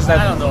regulations that...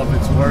 I don't know if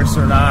it's worse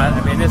or not.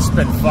 I mean, it's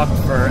been fucked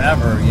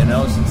forever,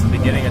 since the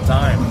beginning of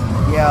time.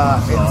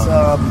 Yeah,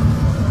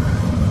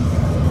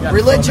 it's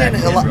religion.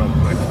 You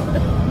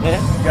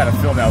gotta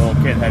film that little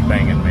kid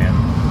headbanging, man.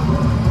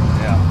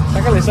 Yeah.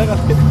 Sácale.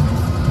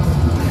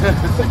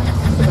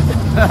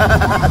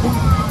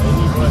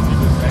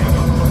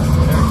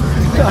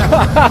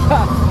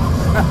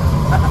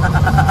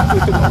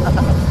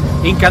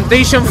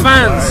 Incantation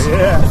fans,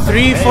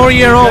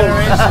 3-4-year-old.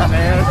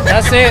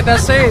 That's it.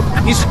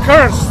 He's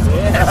cursed.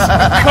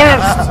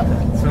 Cursed.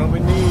 That's what we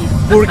need.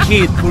 Poor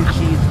kid.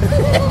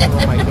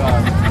 Oh my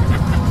god.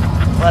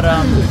 But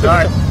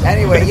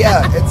anyway,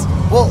 yeah, the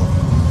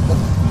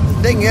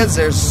thing is,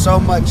 there's so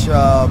much.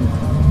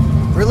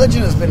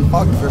 Religion has been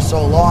fucked for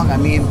so long. I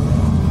mean,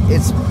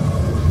 it's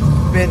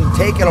been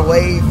taken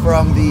away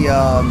from the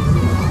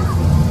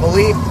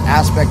belief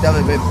aspect of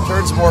it, but it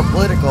turns more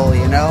political,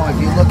 If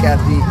you look at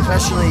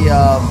especially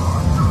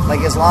like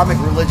Islamic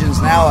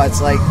religions now,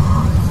 it's like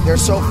they're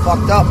so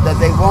fucked up that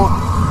they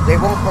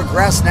won't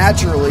progress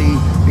naturally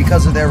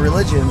because of their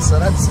religion.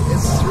 So it's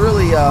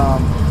really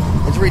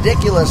it's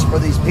ridiculous for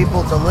these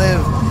people to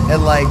live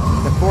in like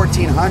the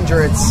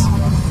 1400s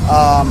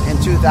in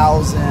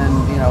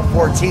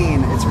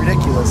 2014. It's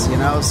ridiculous,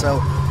 So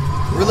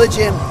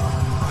religion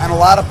and a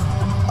lot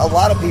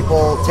of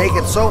people take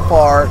it so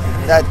far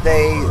that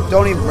they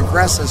don't even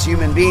progress as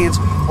human beings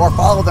or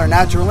follow their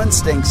natural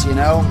instincts,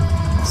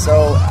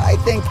 So I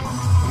think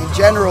in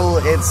general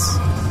it's,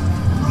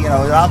 it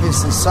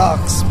obviously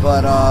sucks,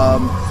 but,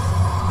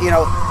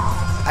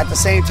 at the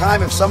same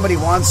time, if somebody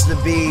wants to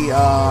be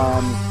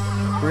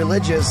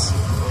religious,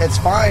 it's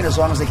fine as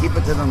long as they keep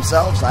it to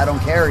themselves. I don't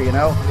care,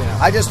 Yeah.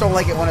 I just don't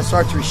like it when it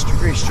starts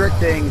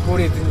restricting. Put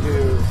it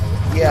into...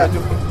 Yeah.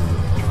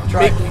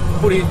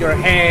 Put it in your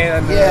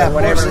head and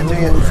whatever.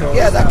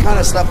 That that kind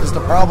of stuff is the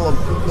problem.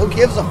 Who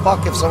gives a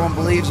fuck if someone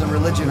believes in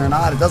religion or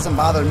not? It doesn't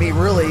bother me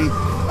really,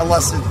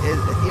 unless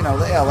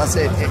unless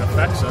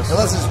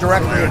it's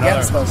directly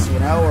against us,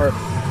 or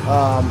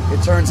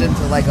it turns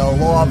into like a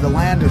law of the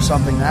land or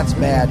something. That's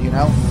bad,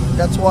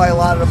 That's why a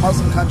lot of the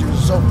Muslim countries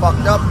are so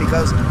fucked up,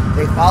 because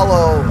they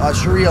follow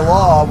Sharia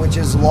law, which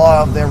is the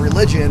law of their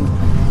religion,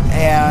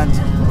 and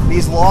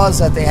these laws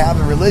that they have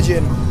in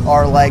religion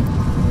are like,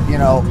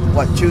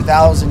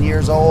 2,000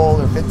 years old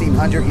or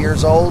 1,500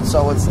 years old.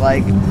 So it's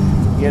like,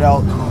 they're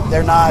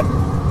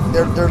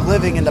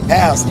living in the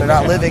past. They're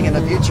not living in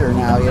the future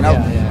now,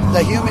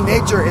 The human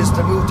nature is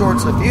to move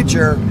towards the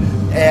future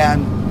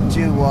and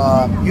to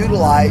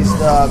utilize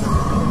the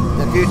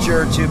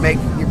future to make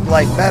your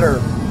life better.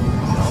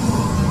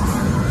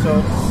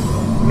 So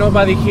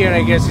nobody here,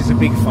 I guess, is a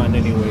big fan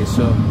anyway.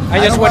 So I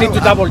just wanted to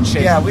double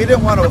check. Yeah, we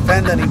didn't want to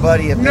offend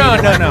anybody. If no.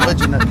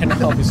 Religion,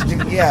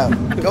 Yeah,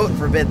 God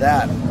forbid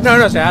that.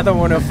 No, sir, I don't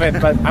want to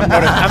offend, but I'm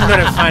not a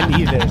fan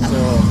either.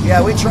 So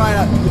yeah, we try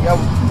not.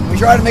 we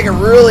try to make it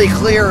really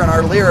clear in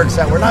our lyrics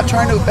that we're not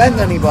trying to offend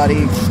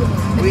anybody.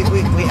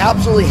 We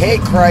absolutely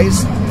hate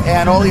Christ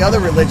and all the other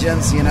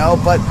religions, you know,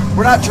 but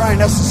we're not trying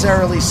to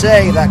necessarily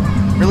say that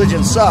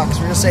religion sucks.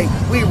 We're just saying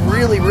we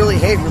really, really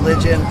hate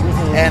religion,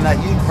 and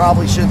you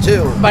probably should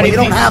too. But you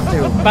don't have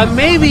to. But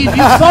maybe if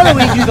you follow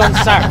it, you don't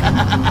suck.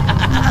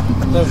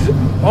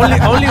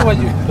 only what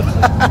you.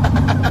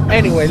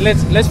 Anyway,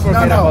 let's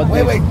forget about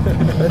this. Wait.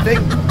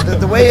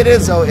 The way it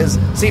is though is,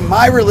 see,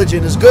 my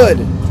religion is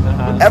good.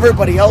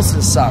 Everybody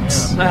else's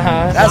sucks.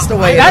 That's the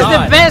way. That's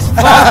the best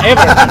part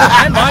ever.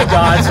 I'm my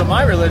God, so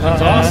my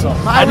religion's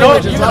awesome. My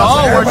religion's you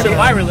awesome. all worship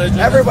my religion.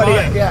 Everybody,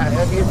 yeah.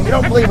 If you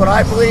don't believe what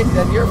I believe,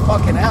 then you're a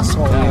fucking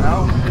asshole. You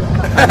know.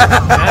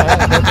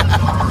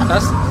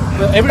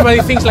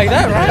 Everybody thinks like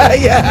that, right?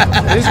 Yeah.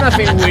 There's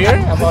nothing weird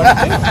about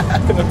it.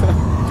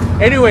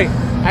 Anyway,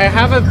 I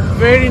have a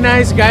very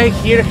nice guy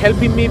here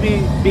helping me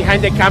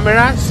behind the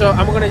camera, so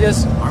I'm gonna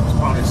just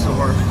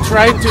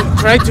try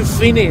to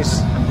finish.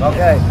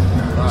 Okay.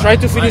 Try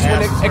to finish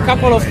with a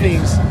couple of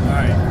things.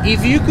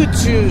 If you could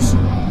choose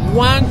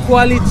one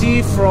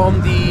quality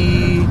from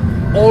the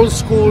old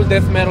school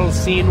death metal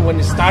scene when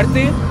it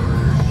started,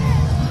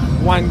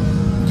 one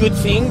good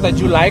thing that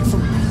you like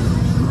from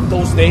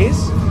those days,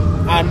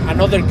 and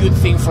another good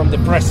thing from the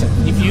present.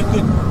 If you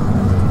could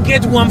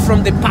get one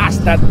from the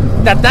past that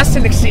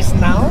doesn't exist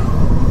now,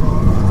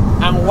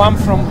 and one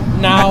from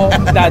now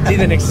that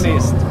didn't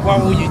exist,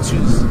 what would you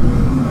choose?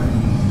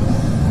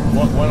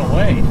 What went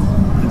away?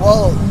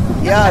 Well,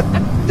 yeah.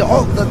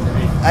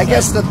 I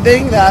guess the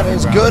thing that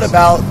is good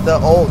about the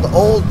old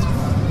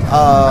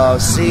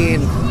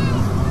scene,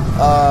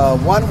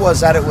 one was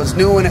that it was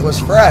new and it was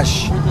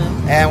fresh,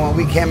 and when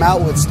we came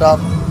out with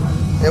stuff,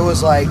 it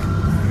was like,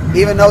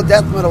 even though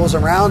death metal was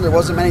around, there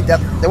wasn't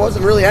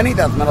really any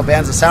death metal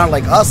bands that sounded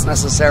like us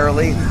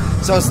necessarily.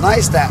 So it's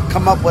nice to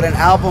come up with an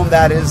album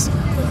that is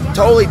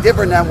totally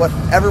different than what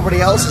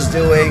everybody else is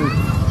doing,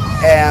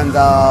 and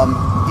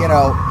you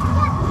know,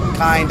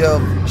 kind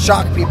of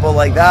shock people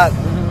like that.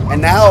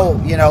 And now,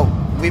 you know,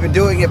 we've been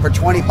doing it for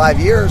 25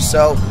 years,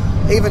 so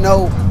even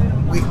though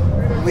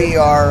we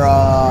are,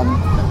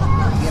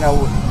 you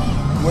know,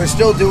 we're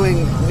still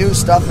doing new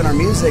stuff in our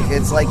music,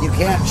 it's like you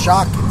can't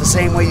shock the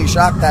same way you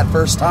shocked that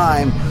first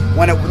time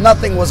when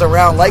nothing was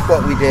around like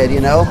what we did, you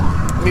know?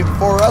 I mean,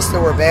 before us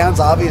there were bands,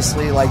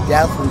 obviously, like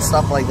Death and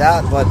stuff like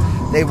that, but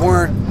they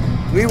weren't,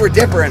 we were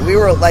different. We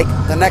were like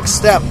the next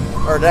step,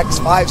 or the next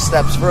 5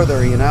 steps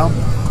further, you know?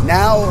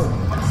 Now,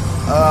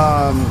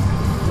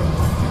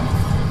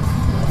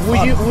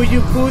 would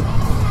you put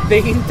the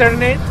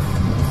internet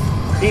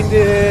in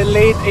the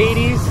late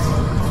 80s?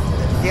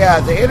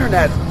 Yeah, the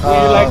internet. Would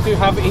you like to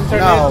have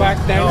internet back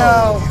then?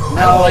 No.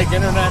 I don't like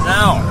internet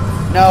now.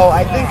 No,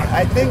 I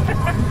think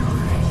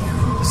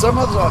some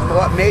of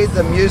what made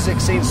the music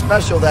scene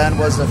special then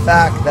was the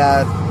fact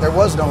that there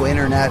was no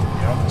internet,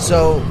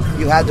 so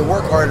you had to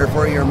work harder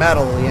for your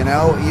metal. You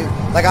know,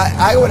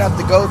 I would have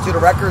to go to the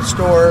record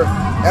store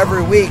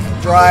every week,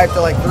 drive to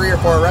like 3 or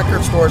 4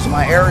 record stores in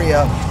my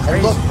area,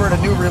 and look for the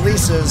new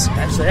releases.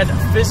 Actually, I had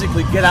to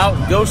physically get out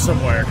and go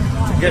somewhere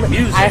to get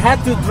music. I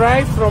had to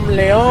drive from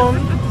León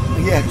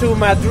to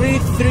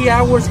Madrid, 3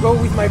 hours, go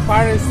with my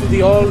parents to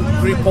the old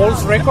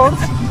Repulse records.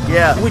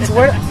 Yeah. Which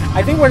were,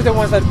 I think, were the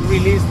ones that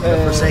released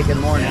Forsaken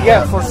Morning.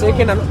 Yeah,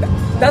 Forsaken, and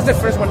that's the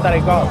first one that I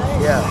got.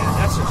 Yeah.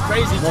 That's just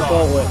crazy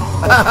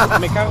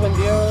talk. Me cago en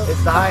Dios.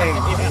 It's dying.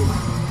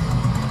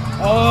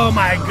 Oh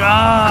my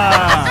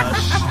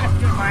gosh.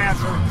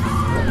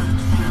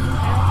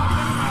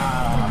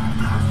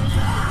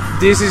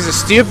 This is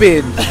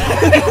stupid.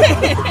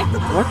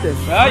 What the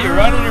fuck? Well, you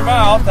run in your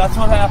mouth, that's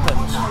what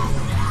happens.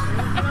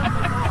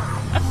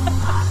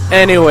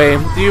 Anyway,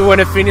 do you want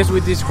to finish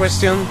with this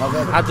question?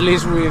 Okay. At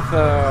least with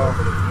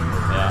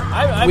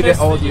I with miss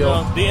the audio. You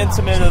know, the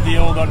intimate of the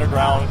old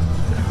underground,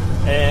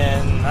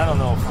 and I don't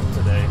know from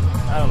today.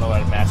 I don't know how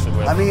to match it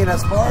with. I mean,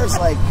 as far as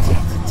like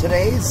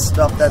today's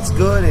stuff that's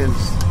good is,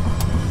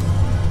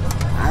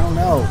 I don't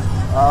know.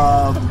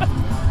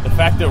 The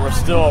fact that we're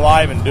still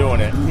alive and doing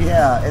it.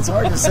 Yeah, it's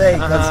hard to say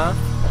because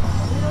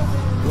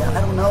yeah,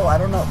 I don't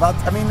know. About,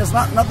 I mean, there's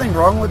nothing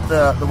wrong with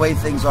the way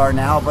things are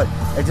now, but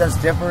it's just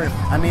different.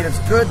 I mean, it's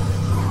good.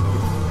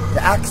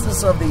 The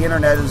access of the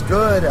internet is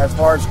good as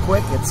far as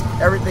quick.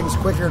 Everything's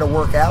quicker to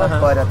work out,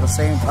 but at the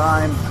same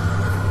time,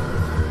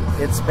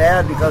 it's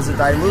bad because it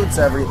dilutes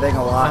everything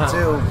a lot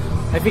too.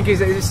 I think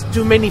it's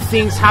too many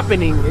things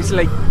happening. It's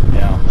like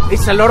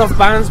it's a lot of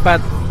bands,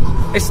 but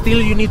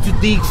still you need to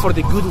dig for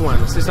the good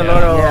ones. There's a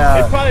lot of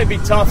It'd probably be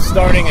tough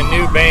starting a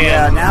new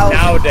band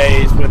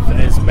nowadays with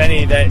as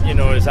many that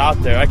is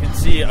out there. I can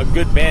see a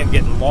good band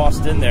getting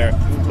lost in there,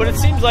 but it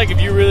seems like if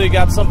you really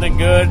got something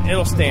good,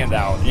 it'll stand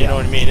out. You know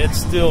what I mean? It's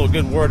still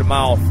good word of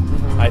mouth,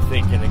 I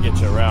think, and it gets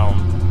you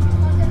around.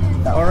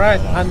 All right,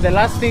 and the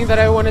last thing that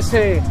I want to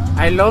say,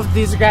 I love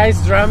these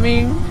guys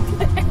drumming.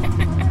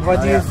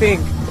 What do you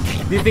think?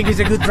 Do you think he's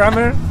a good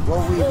drummer?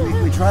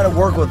 Well, we try to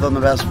work with them the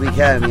best we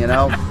can, you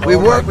know. We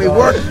work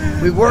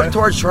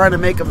towards trying to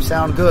make him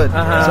sound good.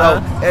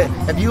 So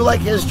if you like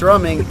his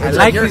drumming, it's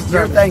like you're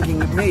thanking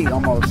me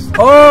almost.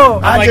 Oh,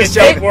 I'm just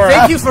joking.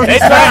 Thank you for they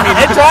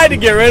tried to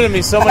get rid of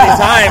me so many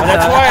times.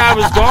 That's why I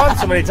was gone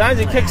so many times.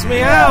 He kicks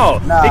me out.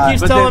 He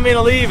keeps telling me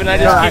to leave, and I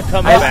just keep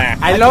coming back.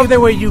 I love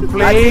the way you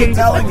play. I keep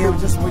telling him,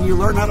 just when you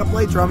learn how to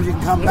play drums, you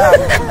can come back.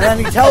 And then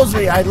he tells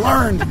me I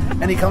learned,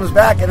 and he comes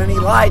back, and then he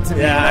lied to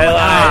me. Yeah, I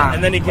lied,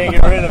 and then he can't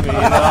get rid of me, you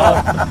know?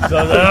 So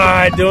I was like, all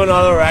right, do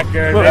another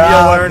record. Maybe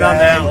you'll learn on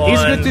that one.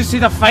 It's good to see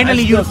that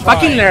finally you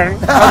fucking learn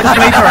how to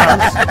play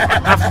drums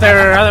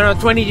after, I don't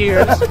know, 20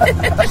 years.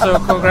 So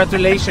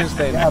congratulations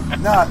then. Yeah,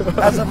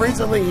 no, as of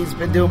recently, he's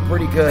been doing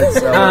pretty good,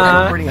 so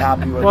I'm pretty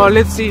happy with well, him.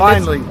 let's see.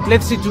 Finally.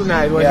 Let's see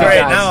tonight what he Great,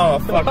 does. now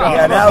fuck off.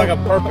 Yeah, now, like a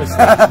purpose.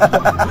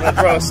 I'm going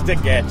to throw a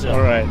stick at you.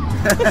 All right.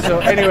 So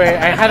anyway,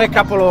 I had a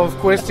couple of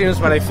questions,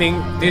 but I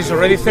think this is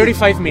already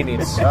 35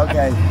 minutes.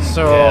 Okay.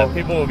 So yeah,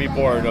 people will be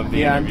bored of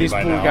the and interview this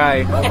by poor now.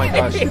 guy. Oh my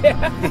gosh.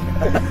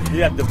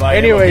 You have to buy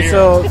Anyway,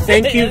 so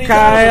thank you,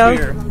 Kyle.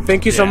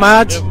 Thank you so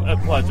much. A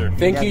pleasure.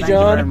 Thank you, thank you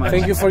John. very much.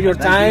 Thank you for your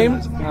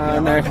time,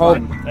 and I hope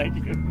Thank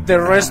you. the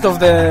rest of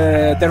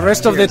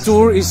the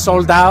tour is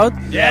sold out.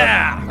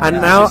 Yeah. And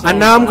now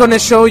I'm gonna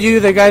show you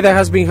the guy that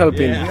has been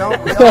helping.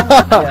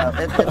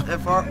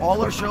 If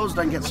all our shows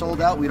don't get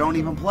sold out, we don't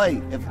even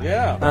play. If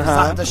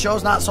Uh-huh. the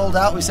show's not sold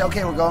out, we say,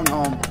 okay, we're going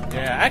home.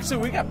 Yeah, actually,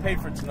 we got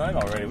paid for tonight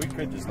already. We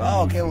could just.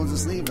 Oh, okay, we'll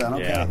just leave then.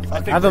 Okay.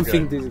 Yeah, I don't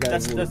think these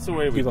guys that's the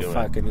way we give do a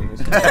fuck it.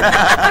 anyways.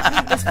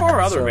 It's for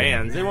other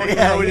bands. They won't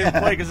even know we didn't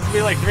play because it'll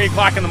be like 3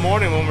 o'clock in the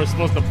morning when we're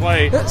supposed to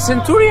play.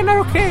 Centurion are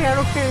okay.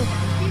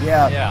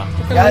 Yeah. Yeah.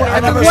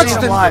 I've never watch seen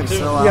them them live,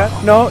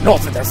 so No,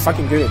 they're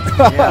fucking good.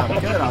 yeah,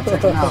 good. I'll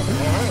check them out.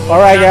 All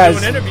right, We're not guys.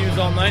 doing interviews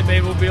all night.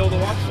 Maybe we'll be able to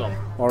watch them.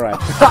 All right.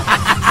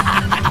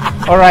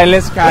 All right,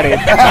 let's cut it.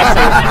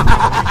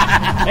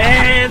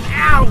 And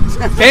out.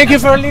 Thank you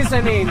for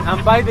listening,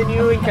 and buy the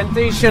new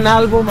Incantation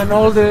album and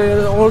all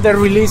the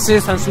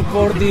releases, and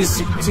support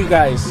these two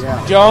guys,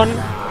 John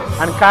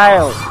and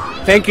Kyle.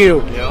 Thank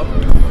you.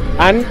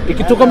 And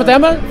 ¿y tú cómo te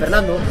llamas?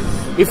 Fernando.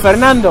 Y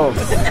Fernando.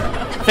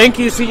 Thank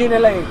you. See you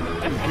in LA.